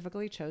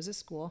specifically chose a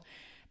school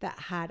that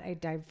had a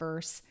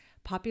diverse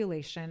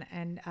population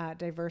and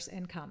diverse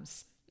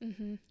incomes.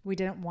 Mm-hmm. We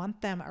didn't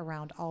want them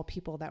around all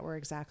people that were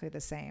exactly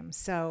the same.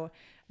 So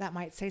that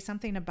might say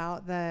something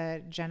about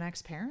the Gen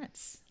X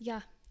parents.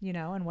 Yeah. You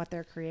know, and what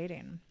they're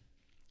creating.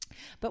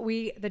 But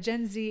the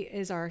Gen Z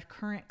is our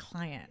current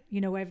client.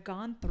 You know, I've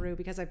gone through,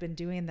 because I've been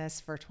doing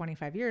this for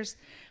 25 years,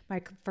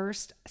 my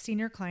first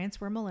senior clients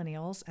were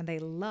millennials, and they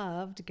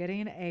loved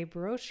getting a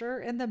brochure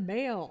in the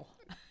mail,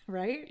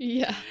 right?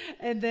 Yeah.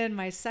 And then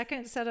my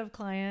second set of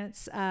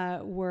clients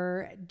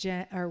were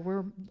Gen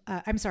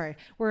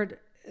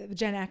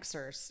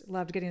Xers,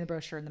 loved getting the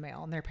brochure in the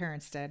mail, and their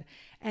parents did.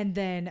 And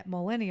then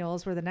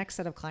millennials were the next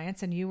set of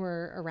clients, and you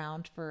were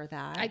around for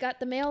that. I got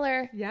the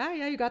mailer. Yeah,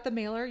 you got the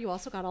mailer. You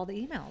also got all the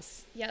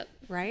emails. Yep.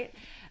 Right?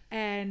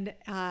 And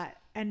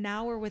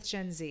now we're with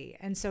Gen Z.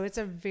 And so it's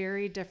a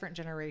very different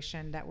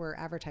generation that we're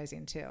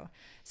advertising to.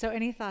 So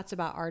any thoughts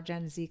about our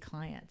Gen Z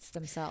clients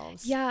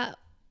themselves? Yeah.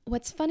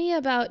 What's funny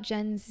about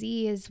Gen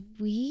Z is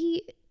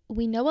we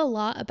know a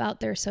lot about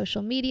their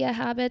social media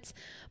habits,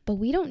 but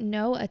we don't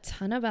know a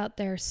ton about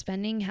their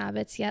spending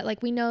habits yet.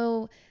 Like, we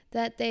know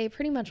that they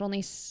pretty much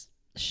only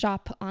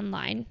shop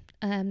online.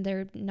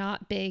 They're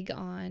not big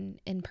on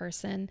in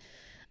person.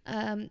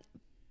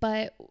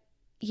 But,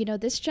 you know,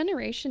 this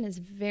generation is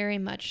very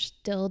much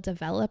still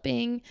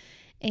developing,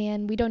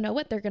 and we don't know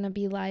what they're going to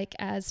be like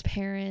as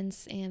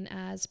parents and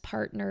as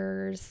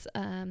partners.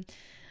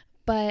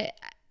 But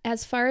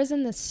as far as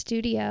in the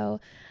studio,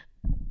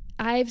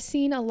 I've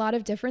seen a lot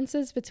of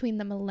differences between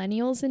the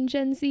millennials and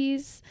Gen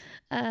Zs.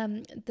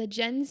 The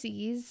Gen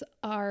Zs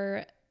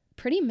are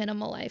pretty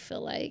minimal, I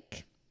feel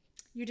like.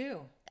 You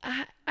do?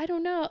 I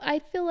don't know. I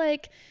feel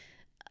like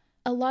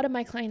a lot of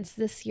my clients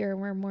this year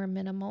were more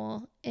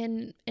minimal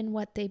in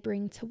what they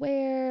bring to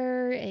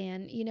wear.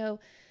 And, you know,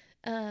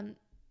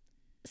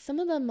 some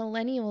of the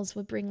millennials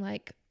would bring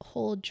like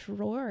whole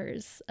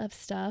drawers of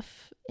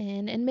stuff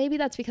in, and maybe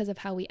that's because of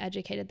how we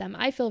educated them.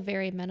 I feel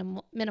very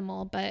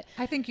minimal, but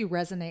I think you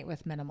resonate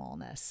with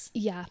minimalness.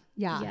 Yeah.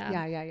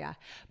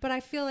 But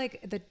I feel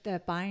like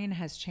the buying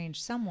has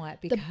changed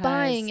somewhat because the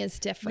buying is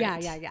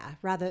different.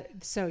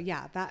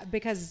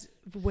 Because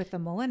with the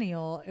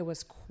millennial, it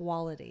was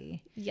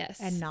quality, yes,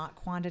 and not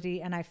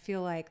quantity. And I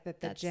feel like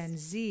that's Gen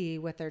Z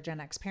with their Gen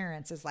X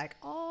parents is like,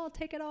 oh,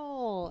 take it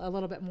all a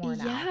little bit more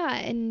now. Yeah,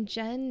 and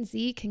Gen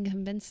Z can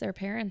convince their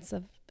parents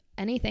of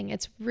anything.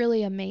 It's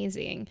really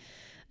amazing.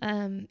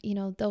 You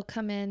know, they'll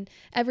come in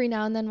every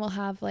now and then. We'll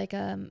have like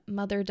a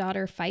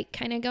mother-daughter fight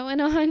kind of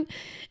going on.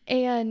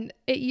 And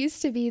it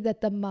used to be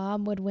that the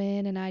mom would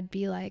win, and I'd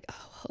be like,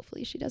 oh,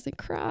 hopefully she doesn't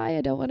cry.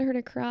 I don't want her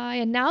to cry.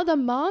 And now the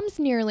mom's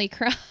nearly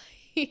crying.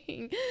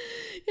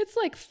 It's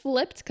like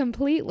flipped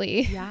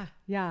completely.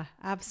 Yeah,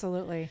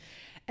 absolutely.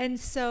 And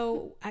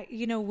so,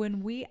 you know,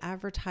 when we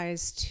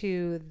advertise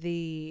to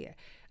the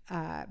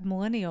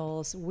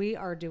millennials, we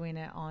are doing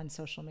it on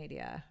social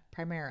media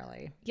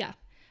primarily. Yeah.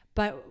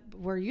 But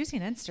we're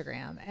using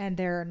Instagram, and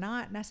they're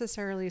not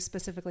necessarily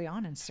specifically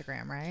on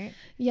Instagram, right?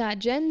 Yeah.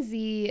 Gen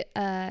Z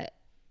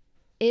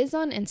is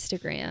on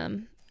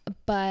Instagram,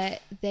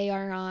 but they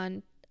are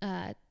on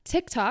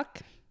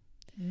TikTok.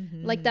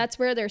 Mm-hmm. Like, that's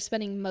where they're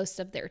spending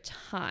most of their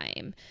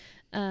time,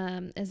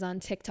 is on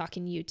TikTok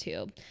and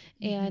YouTube.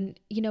 Mm-hmm. And,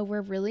 you know,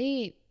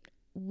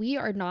 we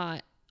are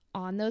not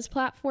on those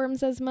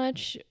platforms as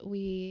much.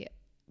 We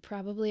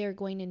probably are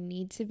going to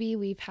need to be.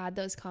 We've had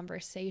those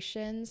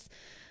conversations,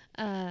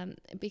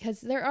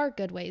 because there are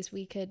good ways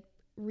we could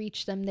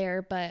reach them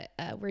there, but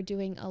we're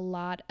doing a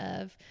lot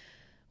of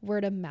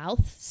word of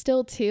mouth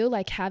still too,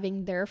 like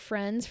having their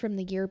friends from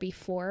the year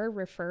before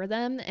refer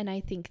them. And I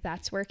think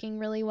that's working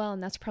really well.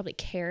 And that's probably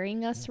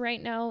carrying us right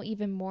now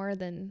even more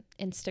than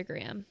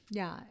Instagram.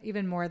 Yeah.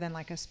 Even more than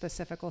like a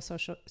specific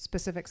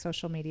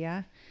social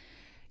media.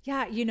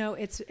 Yeah. You know,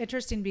 it's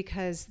interesting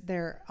because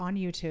they're on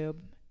YouTube,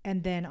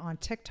 and then on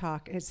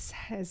TikTok, it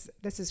says,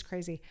 this is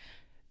crazy,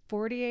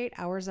 48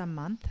 hours a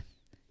month.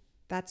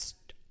 That's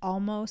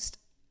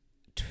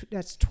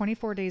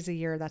 24 days a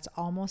year. That's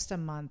almost a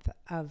month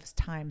of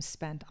time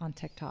spent on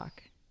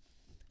TikTok.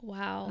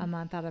 Wow. A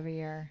month out of a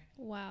year.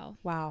 Wow.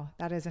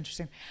 That is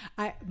interesting.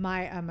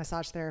 My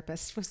massage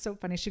therapist was so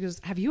funny. She goes,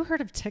 have you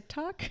heard of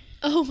TikTok?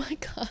 Oh my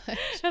gosh.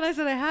 And I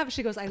said, I have.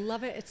 She goes, I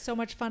love it. It's so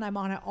much fun. I'm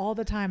on it all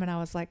the time. And I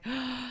was like,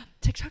 oh,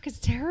 TikTok is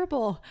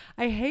terrible.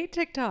 I hate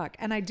TikTok.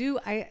 And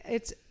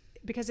it's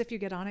because if you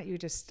get on it, you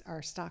just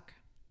are stuck.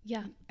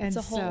 Yeah. And it's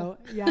a so,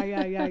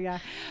 yeah.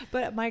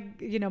 But my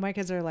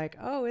kids are like,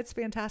 oh, it's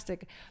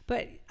fantastic.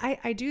 But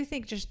I do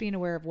think just being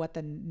aware of what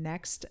the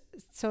next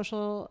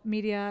social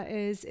media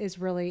is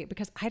really,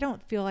 because I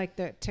don't feel like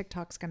the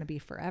TikTok's going to be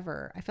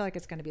forever. I feel like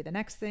it's going to be the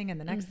next thing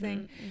and the next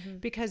thing,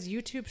 because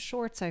YouTube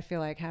Shorts, I feel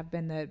like, have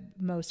been the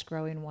most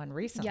growing one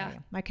recently. Yeah.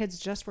 My kids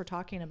just were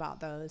talking about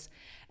those.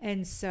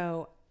 And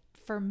so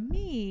for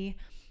me,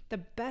 the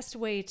best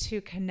way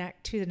to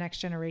connect to the next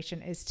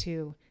generation is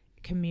to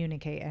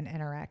communicate and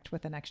interact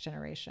with the next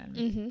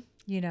generation,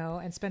 you know,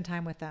 and spend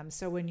time with them.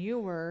 So when you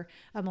were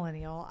a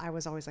millennial, I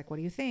was always like, what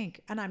do you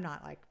think? And I'm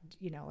not like,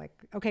 you know, like,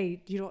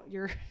 okay,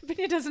 your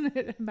opinion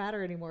doesn't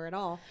matter anymore at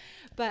all.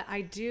 But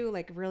I do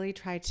like really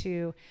try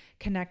to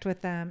connect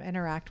with them,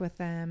 interact with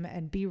them,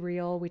 and be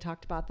real. We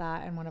talked about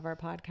that in one of our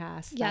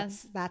podcasts.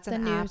 Yes. That's the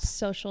an new app.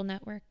 social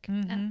network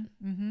app.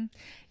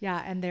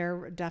 Yeah. And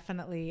they're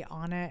definitely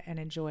on it and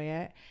enjoy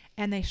it.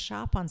 And they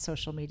shop on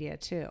social media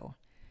too.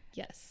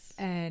 Yes.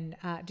 And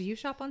do you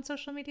shop on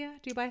social media?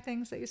 Do you buy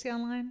things that you see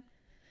online?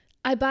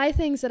 I buy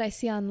things that I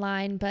see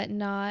online, but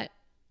not.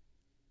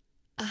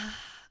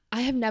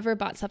 I have never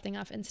bought something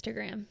off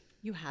Instagram.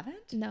 You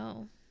haven't?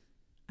 No.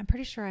 I'm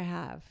pretty sure I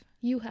have.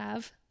 You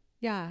have?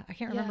 Yeah. I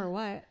can't remember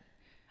what.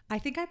 I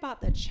think I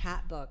bought the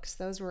chat books.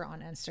 Those were on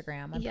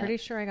Instagram. I'm pretty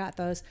sure I got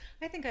those.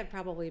 I think I've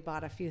probably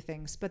bought a few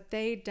things, but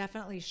they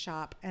definitely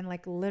shop and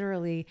like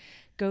literally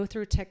go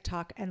through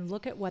TikTok and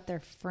look at what their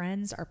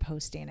friends are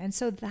posting. And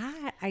so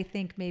that I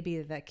think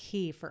maybe the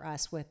key for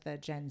us with the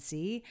Gen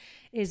Z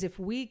is if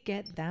we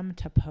get them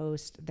to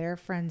post, their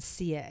friends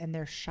see it and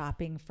they're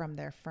shopping from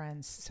their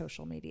friends'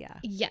 social media.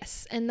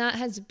 Yes. And that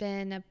has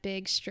been a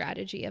big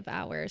strategy of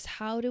ours.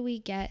 How do we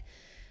get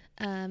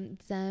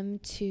them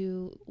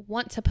to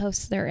want to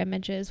post their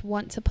images,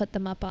 want to put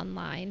them up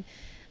online,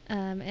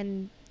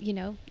 and, you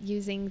know,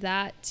 using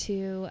that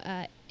to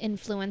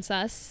influence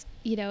us.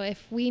 You know,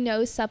 if we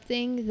know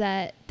something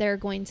that they're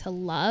going to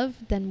love,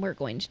 then we're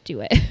going to do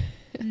it.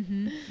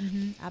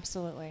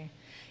 Absolutely.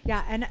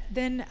 Yeah. And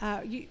then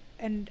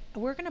and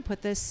we're going to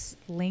put this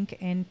link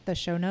in the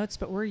show notes,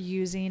 but we're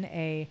using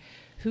a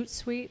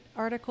Hootsuite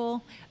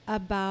article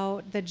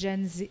about the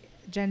Gen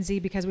Z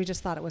because we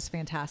just thought it was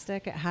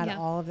fantastic. It had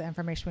all of the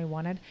information we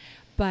wanted.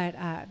 But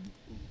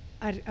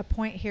a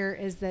point here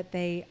is that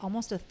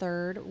almost a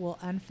third will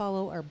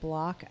unfollow or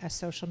block a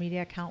social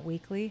media account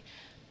weekly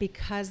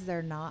because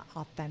they're not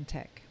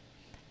authentic.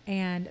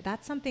 And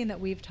that's something that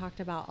we've talked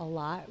about a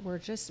lot. We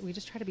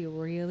just try to be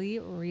really,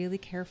 really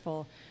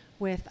careful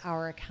with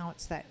our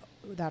accounts that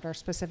are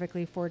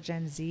specifically for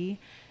Gen Z.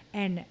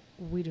 And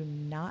we do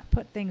not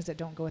put things that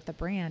don't go with the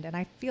brand. And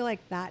I feel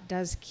like that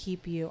does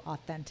keep you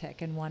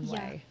authentic in one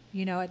way.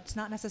 You know, it's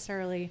not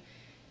necessarily,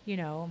 you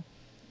know,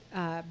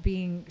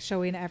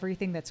 showing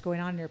everything that's going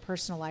on in your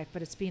personal life,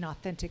 but it's being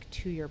authentic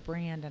to your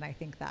brand. And I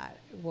think that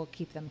will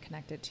keep them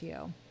connected to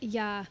you.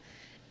 Yeah.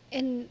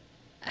 And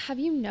have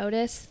you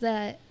noticed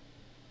that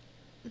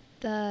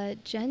the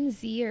Gen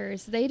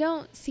Zers, they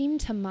don't seem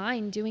to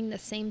mind doing the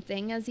same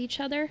thing as each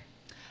other?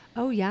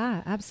 Oh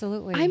yeah,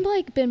 absolutely. I'm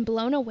like been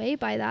blown away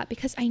by that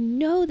because I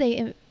know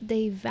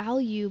they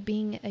value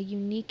being a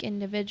unique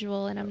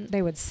individual, and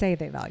they would say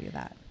they value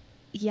that.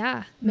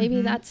 Yeah,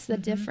 maybe that's the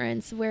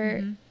difference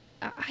where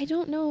I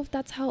don't know if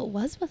that's how it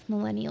was with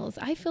millennials.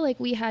 I feel like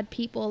we had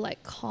people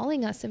like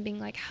calling us and being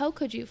like, how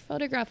could you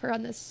photograph her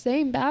on the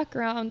same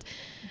background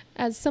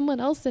as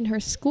someone else in her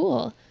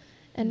school?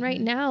 And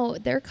right now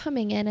they're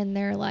coming in and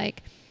they're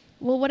like,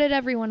 well, what did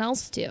everyone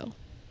else do?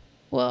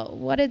 Well,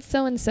 what did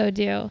so-and-so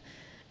do?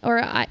 Or,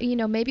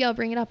 maybe I'll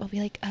bring it up. I'll be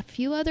like, a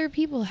few other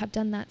people have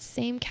done that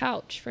same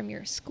couch from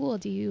your school.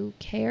 Do you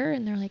care?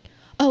 And they're like,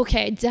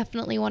 okay, I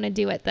definitely want to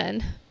do it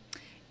then.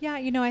 Yeah,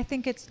 I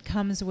think it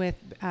comes with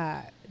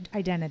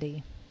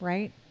identity,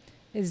 right?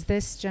 Is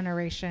this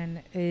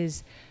generation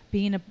is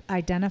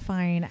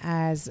identifying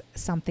as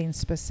something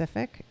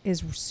specific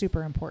is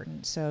super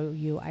important. So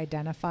you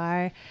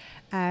identify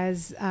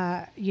as,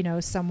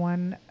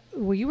 someone.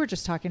 Well, you were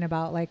just talking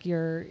about like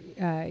your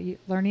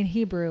learning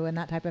Hebrew and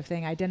that type of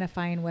thing,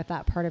 identifying with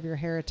that part of your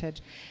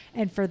heritage.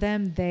 And for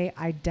them, they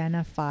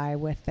identify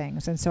with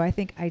things. And so I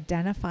think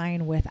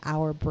identifying with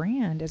our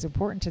brand is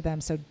important to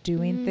them. So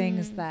doing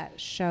things that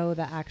show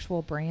the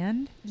actual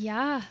brand.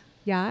 Yeah.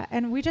 Yeah.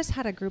 And we just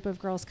had a group of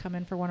girls come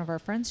in for one of our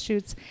friends'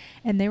 shoots,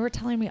 and they were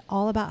telling me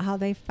all about how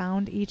they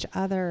found each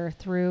other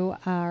through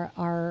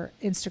our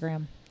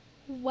Instagram.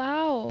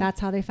 Wow. That's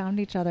how they found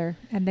each other.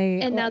 And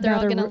now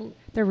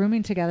they're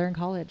rooming together in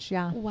college.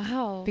 Yeah.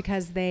 Wow.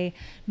 Because they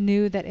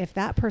knew that if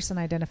that person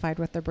identified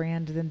with the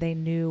brand, then they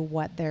knew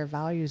what their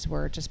values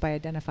were just by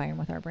identifying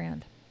with our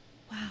brand.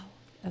 Wow.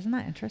 Isn't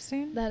that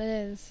interesting? That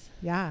is.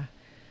 Yeah.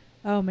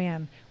 Oh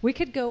man. We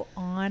could go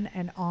on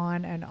and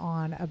on and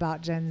on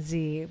about Gen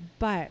Z,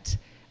 but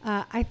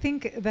I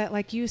think that,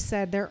 like you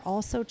said, they're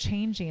also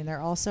changing. They're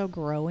also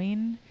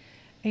growing.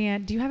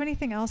 And do you have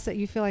anything else that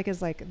you feel like is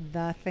like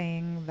the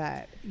thing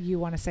that you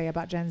want to say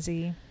about Gen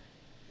Z?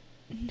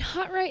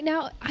 Not right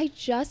now. I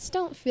just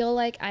don't feel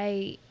like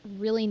I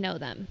really know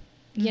them.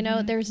 You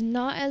know, there's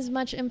not as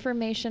much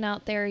information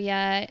out there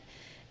yet.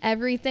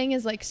 Everything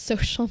is like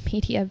social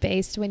media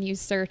based when you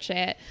search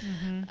it.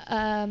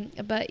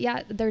 But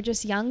yeah, they're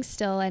just young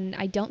still. And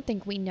I don't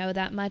think we know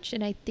that much.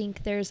 And I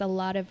think there's a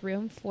lot of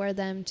room for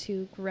them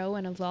to grow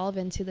and evolve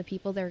into the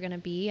people they're going to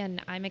be.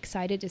 And I'm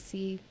excited to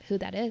see who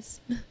that is.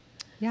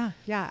 Yeah,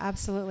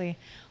 absolutely.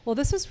 Well,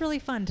 this was really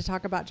fun to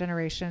talk about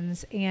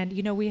generations. And,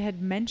 we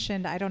had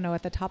mentioned, I don't know,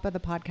 at the top of the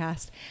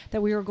podcast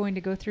that we were going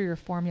to go through your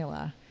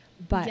formula,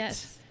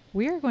 but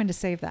we are going to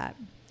save that.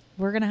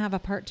 we're going to have a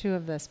part 2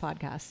 of this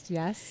podcast.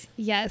 Yes.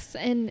 Yes.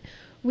 And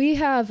we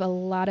have a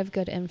lot of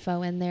good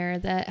info in there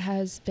that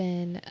has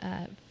been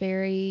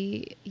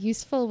very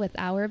useful with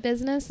our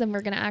business. And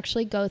we're going to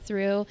actually go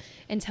through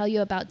and tell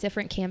you about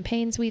different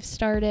campaigns we've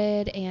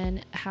started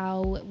and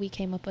how we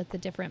came up with the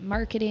different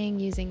marketing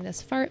using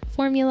this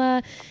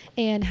formula,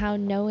 and how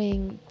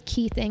knowing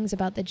key things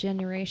about the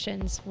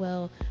generations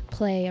will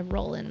play a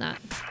role in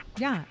that.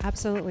 Yeah,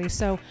 absolutely.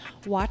 So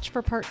watch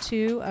for part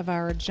 2 of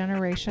our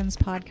Generations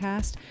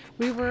podcast.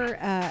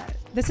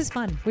 This is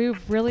fun. We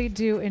really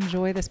do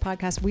enjoy this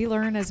podcast. We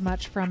learn as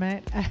much from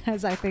it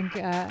as I think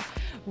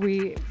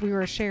we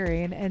were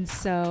sharing. And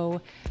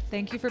so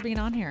thank you for being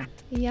on here.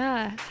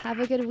 Yeah. Have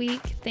a good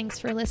week. Thanks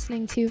for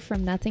listening to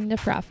From Nothing to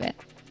Profit.